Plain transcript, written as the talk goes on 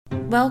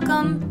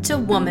Welcome to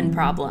Woman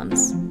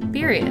Problems,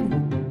 period.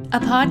 A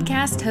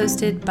podcast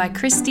hosted by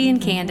Kristi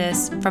and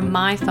Candice from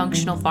My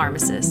Functional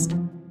Pharmacist.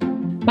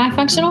 My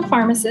Functional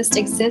Pharmacist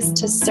exists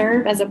to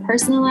serve as a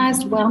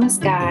personalized wellness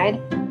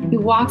guide who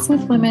walks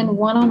with women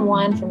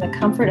one-on-one from the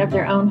comfort of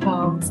their own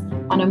homes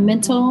on a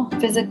mental,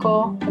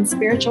 physical, and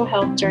spiritual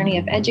health journey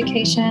of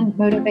education,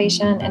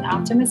 motivation, and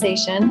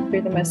optimization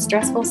through the most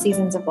stressful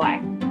seasons of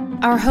life.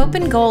 Our hope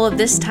and goal of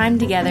this time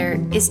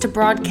together is to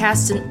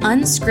broadcast an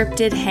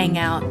unscripted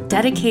hangout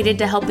dedicated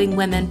to helping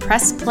women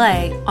press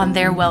play on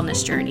their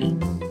wellness journey.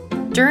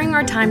 During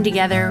our time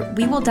together,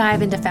 we will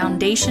dive into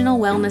foundational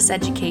wellness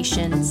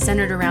education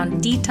centered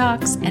around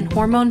detox and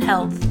hormone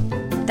health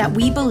that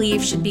we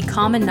believe should be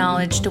common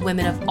knowledge to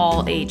women of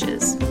all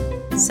ages.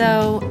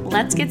 So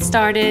let's get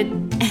started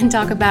and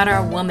talk about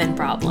our woman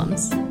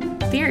problems,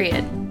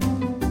 period.